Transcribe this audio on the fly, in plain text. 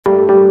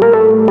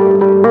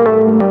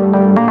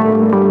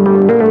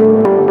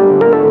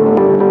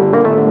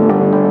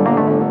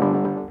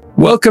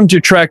Welcome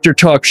to Tractor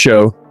Talk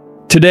Show.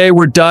 Today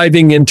we're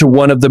diving into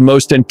one of the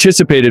most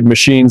anticipated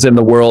machines in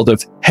the world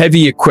of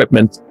heavy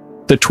equipment,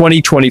 the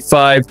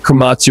 2025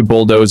 Komatsu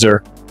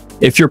Bulldozer.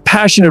 If you're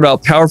passionate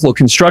about powerful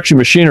construction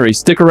machinery,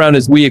 stick around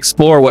as we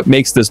explore what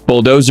makes this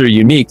bulldozer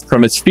unique,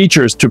 from its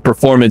features to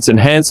performance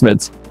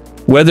enhancements.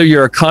 Whether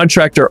you're a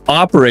contractor,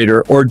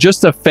 operator, or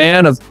just a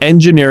fan of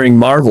engineering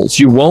marvels,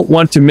 you won't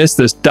want to miss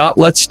this.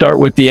 Let's start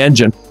with the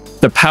engine,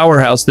 the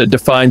powerhouse that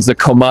defines the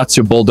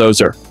Komatsu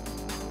Bulldozer.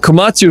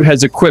 Komatsu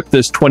has equipped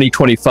this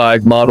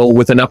 2025 model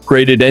with an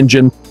upgraded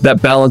engine that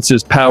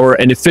balances power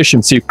and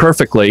efficiency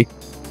perfectly.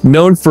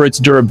 Known for its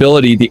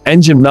durability, the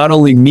engine not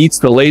only meets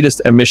the latest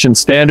emission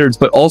standards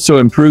but also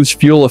improves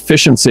fuel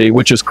efficiency,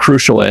 which is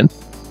crucial in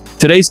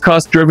today's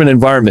cost-driven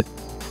environment.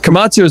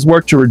 Komatsu has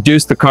worked to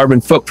reduce the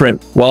carbon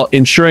footprint while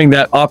ensuring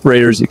that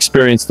operators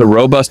experience the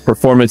robust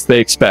performance they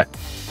expect.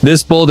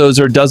 This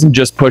bulldozer doesn't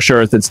just push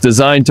earth, it's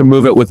designed to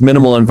move it with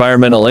minimal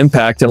environmental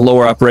impact and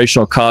lower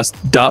operational costs.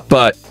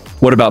 But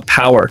what about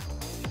power?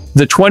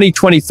 The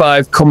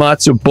 2025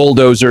 Komatsu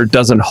Bulldozer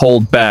doesn't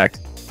hold back.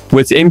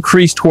 With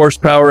increased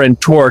horsepower and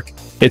torque,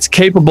 it's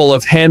capable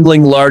of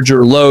handling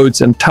larger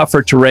loads and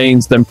tougher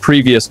terrains than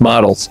previous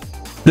models.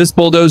 This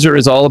bulldozer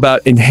is all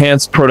about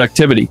enhanced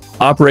productivity.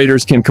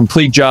 Operators can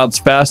complete jobs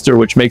faster,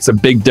 which makes a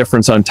big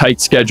difference on tight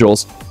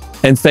schedules.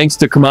 And thanks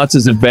to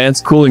Komatsu's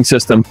advanced cooling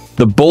system,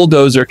 the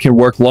bulldozer can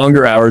work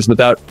longer hours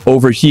without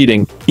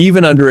overheating,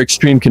 even under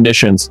extreme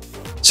conditions.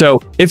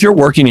 So, if you're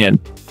working in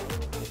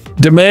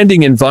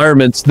demanding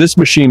environments, this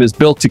machine is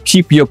built to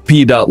keep you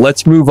up.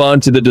 Let's move on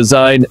to the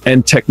design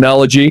and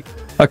technology,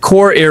 a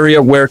core area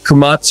where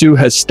Komatsu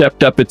has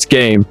stepped up its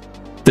game.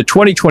 The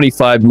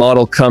 2025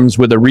 model comes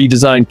with a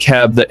redesigned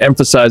cab that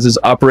emphasizes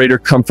operator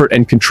comfort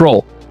and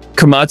control.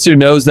 Komatsu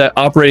knows that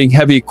operating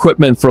heavy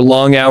equipment for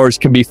long hours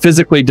can be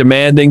physically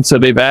demanding, so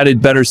they've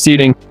added better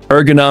seating,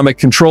 ergonomic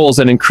controls,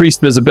 and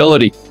increased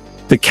visibility.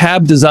 The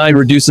cab design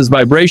reduces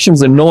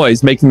vibrations and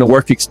noise, making the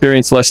work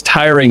experience less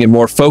tiring and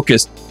more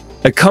focused.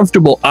 A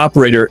comfortable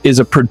operator is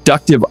a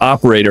productive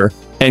operator,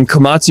 and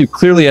Komatsu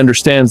clearly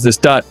understands this.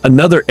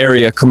 Another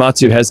area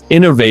Komatsu has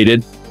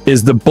innovated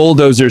is the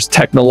bulldozer's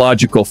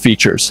technological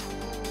features.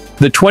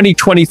 The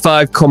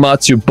 2025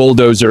 Komatsu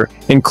Bulldozer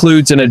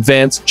includes an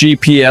advanced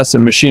GPS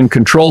and machine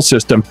control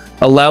system,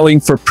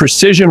 allowing for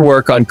precision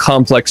work on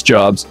complex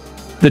jobs.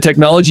 The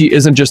technology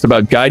isn't just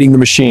about guiding the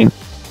machine.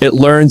 It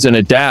learns and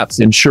adapts,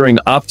 ensuring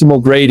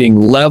optimal grading,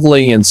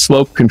 leveling, and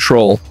slope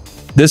control.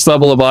 This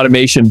level of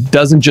automation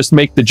doesn't just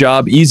make the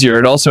job easier,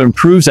 it also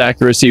improves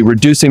accuracy,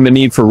 reducing the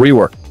need for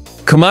rework.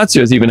 Komatsu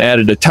has even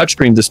added a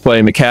touchscreen display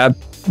in the cab,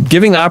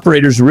 giving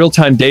operators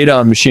real-time data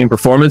on machine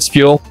performance,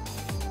 fuel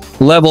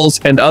levels,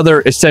 and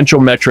other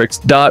essential metrics.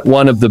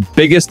 One of the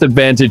biggest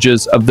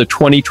advantages of the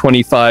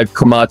 2025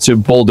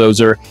 Komatsu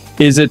Bulldozer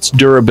is its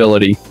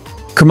durability.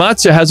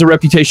 Komatsu has a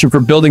reputation for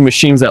building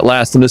machines that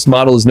last, and this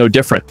model is no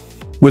different.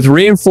 With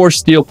reinforced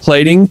steel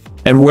plating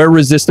and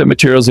wear-resistant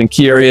materials in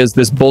key areas,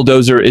 this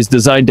bulldozer is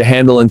designed to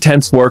handle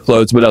intense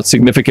workloads without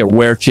significant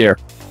wear tear.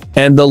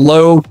 And the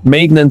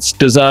low-maintenance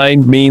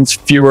design means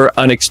fewer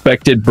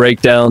unexpected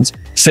breakdowns,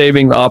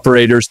 saving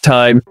operators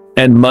time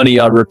and money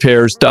on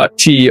repairs.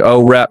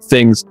 To wrap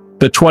things,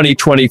 the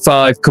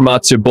 2025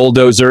 Komatsu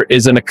Bulldozer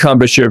is an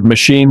accomplished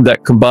machine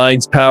that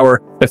combines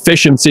power,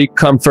 efficiency,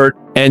 comfort,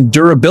 and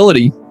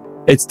durability.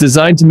 It's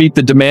designed to meet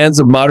the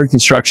demands of modern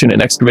construction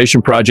and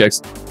excavation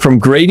projects, from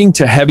grading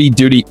to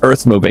heavy-duty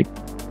earth moving.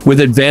 With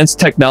advanced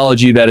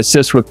technology that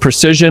assists with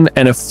precision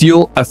and a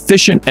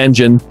fuel-efficient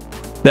engine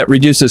that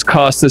reduces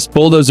costs, this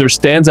bulldozer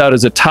stands out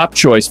as a top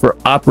choice for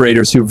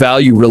operators who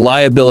value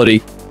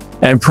reliability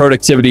and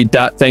productivity.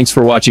 Thanks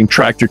for watching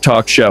Tractor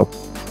Talk Show.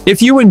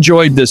 If you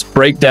enjoyed this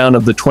breakdown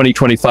of the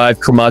 2025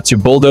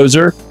 Komatsu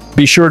Bulldozer,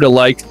 be sure to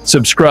like,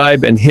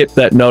 subscribe, and hit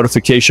that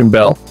notification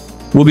bell.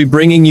 We'll be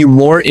bringing you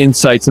more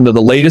insights into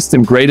the latest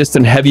and greatest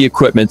in heavy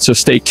equipment, so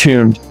stay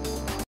tuned.